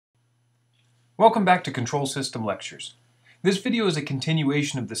Welcome back to Control System Lectures. This video is a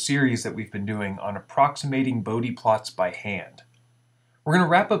continuation of the series that we've been doing on approximating Bode plots by hand. We're going to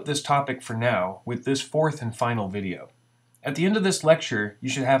wrap up this topic for now with this fourth and final video. At the end of this lecture, you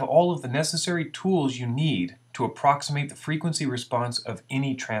should have all of the necessary tools you need to approximate the frequency response of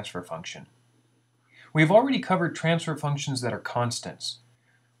any transfer function. We have already covered transfer functions that are constants,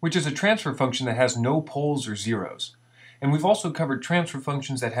 which is a transfer function that has no poles or zeros. And we've also covered transfer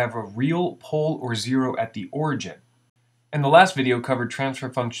functions that have a real pole or zero at the origin. And the last video covered transfer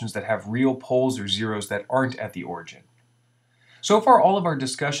functions that have real poles or zeros that aren't at the origin. So far, all of our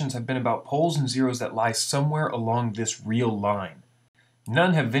discussions have been about poles and zeros that lie somewhere along this real line.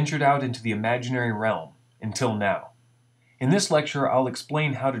 None have ventured out into the imaginary realm, until now. In this lecture, I'll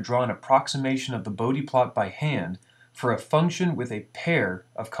explain how to draw an approximation of the Bode plot by hand for a function with a pair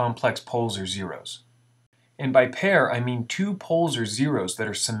of complex poles or zeros. And by pair, I mean two poles or zeros that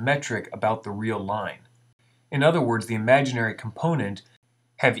are symmetric about the real line. In other words, the imaginary component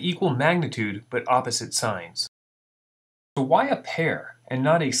have equal magnitude but opposite signs. So why a pair and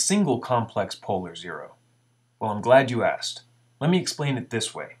not a single complex pole or zero? Well, I'm glad you asked. Let me explain it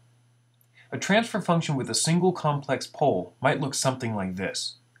this way. A transfer function with a single complex pole might look something like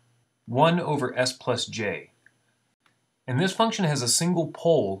this. 1 over s plus j. And this function has a single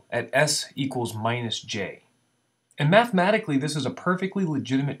pole at s equals minus j. And mathematically, this is a perfectly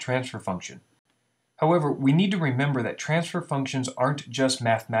legitimate transfer function. However, we need to remember that transfer functions aren't just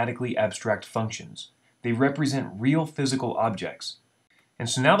mathematically abstract functions. They represent real physical objects. And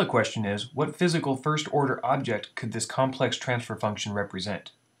so now the question is, what physical first-order object could this complex transfer function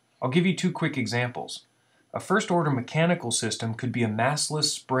represent? I'll give you two quick examples. A first-order mechanical system could be a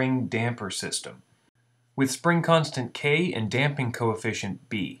massless spring damper system, with spring constant k and damping coefficient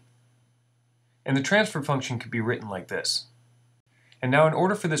b. And the transfer function could be written like this. And now in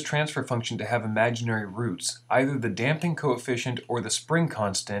order for this transfer function to have imaginary roots, either the damping coefficient or the spring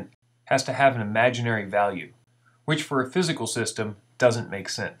constant has to have an imaginary value, which for a physical system doesn't make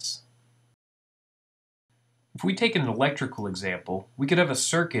sense. If we take an electrical example, we could have a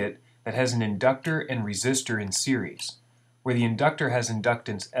circuit that has an inductor and resistor in series, where the inductor has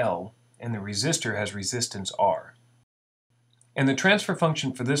inductance L and the resistor has resistance R. And the transfer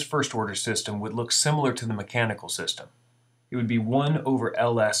function for this first-order system would look similar to the mechanical system. It would be 1 over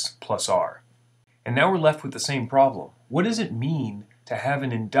Ls plus R. And now we're left with the same problem. What does it mean to have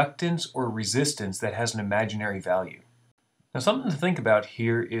an inductance or resistance that has an imaginary value? Now something to think about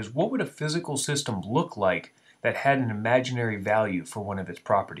here is what would a physical system look like that had an imaginary value for one of its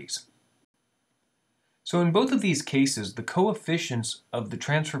properties? So in both of these cases, the coefficients of the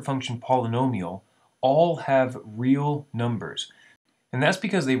transfer function polynomial all have real numbers. And that's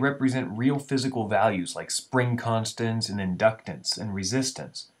because they represent real physical values like spring constants and inductance and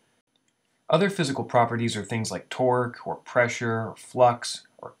resistance. Other physical properties are things like torque or pressure or flux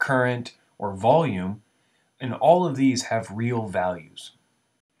or current or volume, and all of these have real values.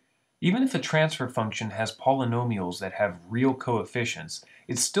 Even if a transfer function has polynomials that have real coefficients,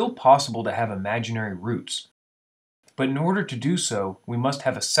 it's still possible to have imaginary roots. But in order to do so, we must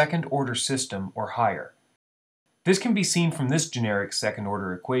have a second-order system or higher. This can be seen from this generic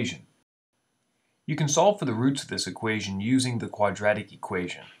second-order equation. You can solve for the roots of this equation using the quadratic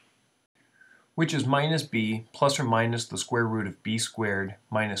equation, which is minus b plus or minus the square root of b squared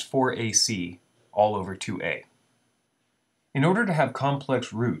minus 4ac all over 2a. In order to have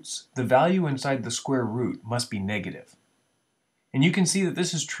complex roots, the value inside the square root must be negative. And you can see that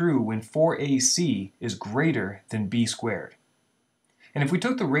this is true when 4ac is greater than b squared. And if we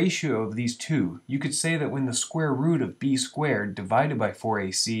took the ratio of these two, you could say that when the square root of b squared divided by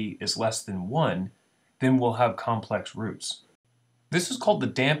 4ac is less than 1, then we'll have complex roots. This is called the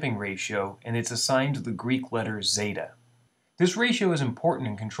damping ratio, and it's assigned to the Greek letter zeta. This ratio is important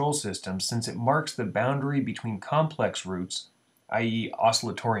in control systems since it marks the boundary between complex roots, i.e.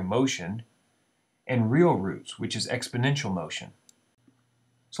 oscillatory motion, and real roots, which is exponential motion.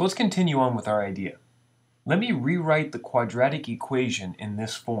 So let's continue on with our idea. Let me rewrite the quadratic equation in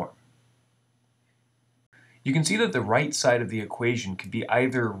this form. You can see that the right side of the equation could be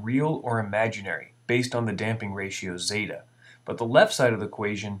either real or imaginary, based on the damping ratio zeta, but the left side of the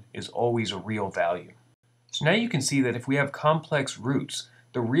equation is always a real value. So now you can see that if we have complex roots,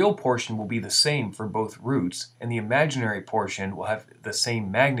 the real portion will be the same for both roots, and the imaginary portion will have the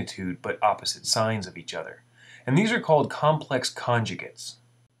same magnitude but opposite signs of each other. And these are called complex conjugates.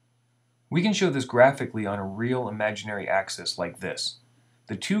 We can show this graphically on a real imaginary axis like this.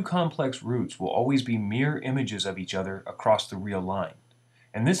 The two complex roots will always be mirror images of each other across the real line.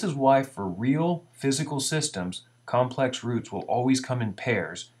 And this is why for real physical systems, complex roots will always come in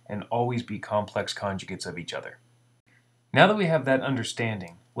pairs and always be complex conjugates of each other. Now that we have that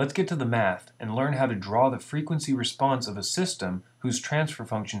understanding, let's get to the math and learn how to draw the frequency response of a system whose transfer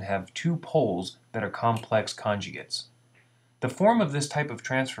function have two poles that are complex conjugates. The form of this type of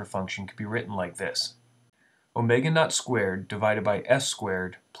transfer function could be written like this: omega naught squared divided by s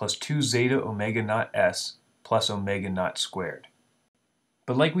squared plus 2 zeta omega naught s plus omega naught squared.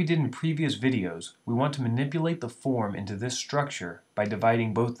 But like we did in previous videos, we want to manipulate the form into this structure by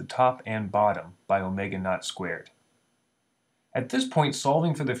dividing both the top and bottom by omega naught squared. At this point,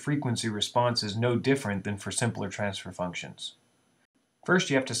 solving for the frequency response is no different than for simpler transfer functions. First,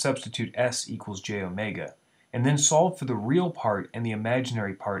 you have to substitute s equals j omega, and then solve for the real part and the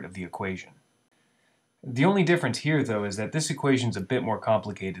imaginary part of the equation. The only difference here, though, is that this equation is a bit more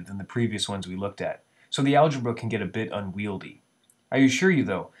complicated than the previous ones we looked at, so the algebra can get a bit unwieldy. I assure you,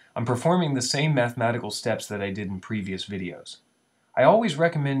 though, I'm performing the same mathematical steps that I did in previous videos. I always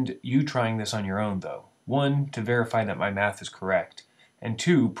recommend you trying this on your own, though. 1, to verify that my math is correct, and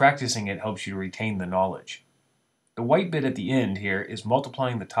 2, practicing it helps you to retain the knowledge. The white bit at the end here is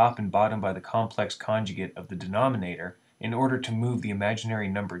multiplying the top and bottom by the complex conjugate of the denominator in order to move the imaginary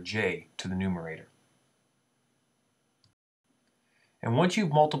number j to the numerator. And once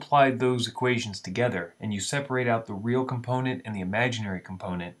you've multiplied those equations together and you separate out the real component and the imaginary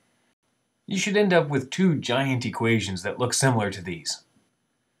component, you should end up with two giant equations that look similar to these.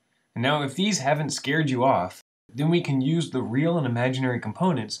 Now, if these haven't scared you off, then we can use the real and imaginary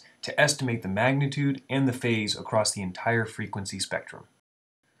components to estimate the magnitude and the phase across the entire frequency spectrum.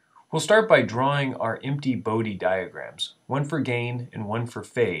 We'll start by drawing our empty Bode diagrams, one for gain and one for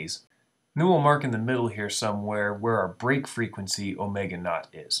phase. Then we'll mark in the middle here somewhere where our break frequency omega naught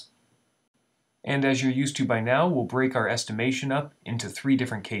is. And as you're used to by now, we'll break our estimation up into 3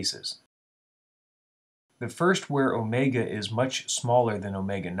 different cases. The first where omega is much smaller than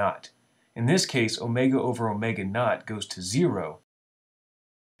omega naught. In this case, omega over omega naught goes to 0,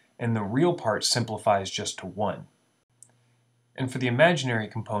 and the real part simplifies just to 1. And for the imaginary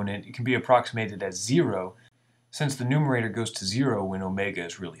component, it can be approximated as 0, since the numerator goes to 0 when omega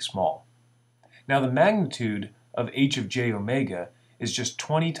is really small. Now the magnitude of h of j omega is just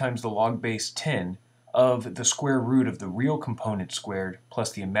 20 times the log base 10 of the square root of the real component squared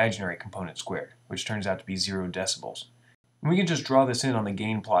plus the imaginary component squared, which turns out to be 0 decibels. And we can just draw this in on the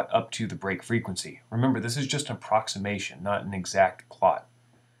gain plot up to the break frequency. Remember, this is just an approximation, not an exact plot.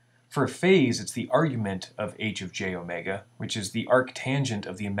 For a phase, it's the argument of h of j omega, which is the arctangent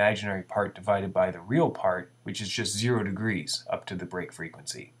of the imaginary part divided by the real part, which is just 0 degrees up to the break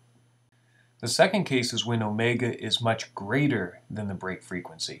frequency. The second case is when omega is much greater than the break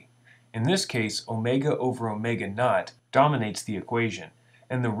frequency. In this case, omega over omega naught dominates the equation,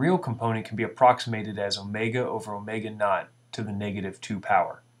 and the real component can be approximated as omega over omega naught to the negative 2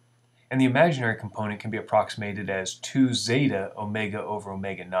 power. And the imaginary component can be approximated as 2 zeta omega over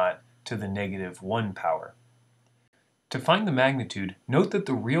omega naught to the negative 1 power. To find the magnitude, note that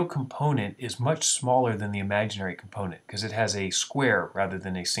the real component is much smaller than the imaginary component because it has a square rather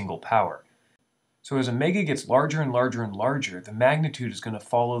than a single power. So as omega gets larger and larger and larger, the magnitude is going to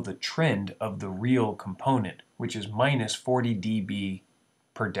follow the trend of the real component, which is minus 40 dB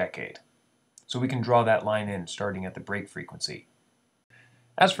per decade. So we can draw that line in starting at the break frequency.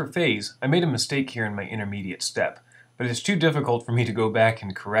 As for phase, I made a mistake here in my intermediate step, but it's too difficult for me to go back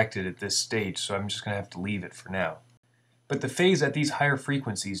and correct it at this stage, so I'm just going to have to leave it for now. But the phase at these higher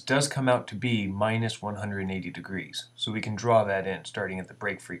frequencies does come out to be minus 180 degrees, so we can draw that in starting at the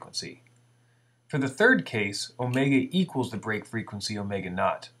break frequency. For the third case, omega equals the break frequency omega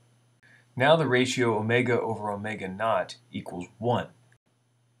naught. Now the ratio omega over omega naught equals 1.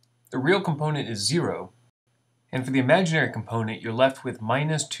 The real component is 0, and for the imaginary component you're left with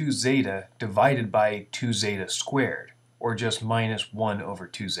minus 2 zeta divided by 2 zeta squared, or just minus 1 over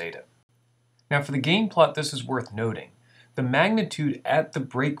 2 zeta. Now for the gain plot, this is worth noting. The magnitude at the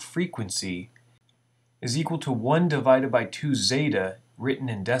break frequency is equal to 1 divided by 2 zeta written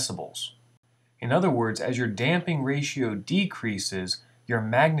in decibels. In other words, as your damping ratio decreases, your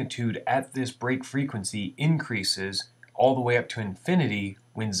magnitude at this break frequency increases all the way up to infinity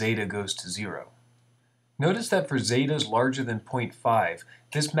when zeta goes to 0. Notice that for zetas larger than 0.5,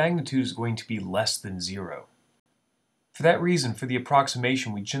 this magnitude is going to be less than 0. For that reason, for the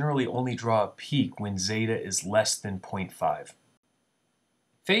approximation, we generally only draw a peak when zeta is less than 0.5.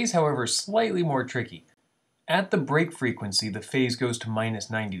 Phase, however, is slightly more tricky. At the break frequency, the phase goes to minus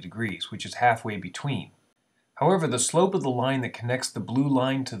 90 degrees, which is halfway between. However, the slope of the line that connects the blue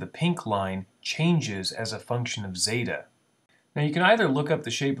line to the pink line changes as a function of zeta. Now you can either look up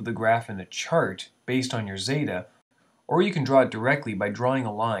the shape of the graph in a chart based on your zeta, Or you can draw it directly by drawing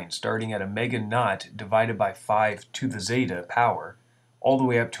a line starting at omega naught divided by 5 to the zeta power, all the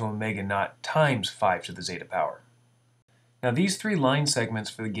way up to omega naught times 5 to the zeta power. Now these three line segments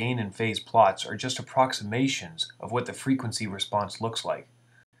for the gain and phase plots are just approximations of what the frequency response looks like.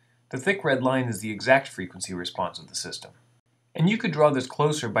 The thick red line is the exact frequency response of the system. And you could draw this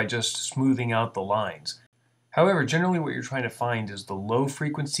closer by just smoothing out the lines. However, generally what you're trying to find is the low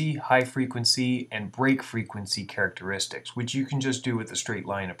frequency, high frequency, and break frequency characteristics, which you can just do with the straight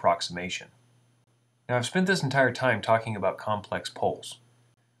line approximation. Now I've spent this entire time talking about complex poles.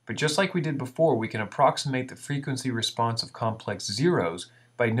 But just like we did before, we can approximate the frequency response of complex zeros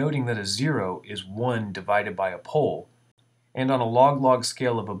by noting that a zero is 1 divided by a pole, and on a log-log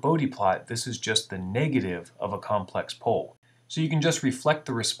scale of a Bode plot, this is just the negative of a complex pole. So you can just reflect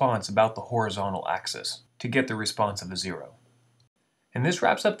the response about the horizontal axis to get the response of a zero. And this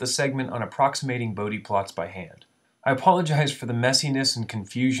wraps up the segment on approximating Bode plots by hand. I apologize for the messiness and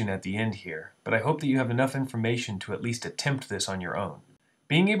confusion at the end here, but I hope that you have enough information to at least attempt this on your own.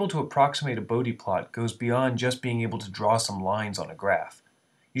 Being able to approximate a Bode plot goes beyond just being able to draw some lines on a graph.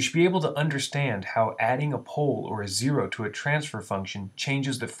 You should be able to understand how adding a pole or a zero to a transfer function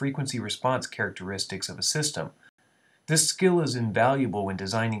changes the frequency response characteristics of a system. This skill is invaluable when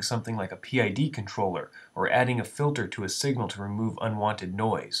designing something like a PID controller or adding a filter to a signal to remove unwanted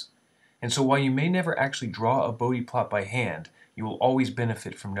noise. And so while you may never actually draw a Bode plot by hand, you will always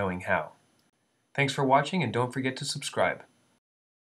benefit from knowing how. Thanks for watching, and don't forget to subscribe.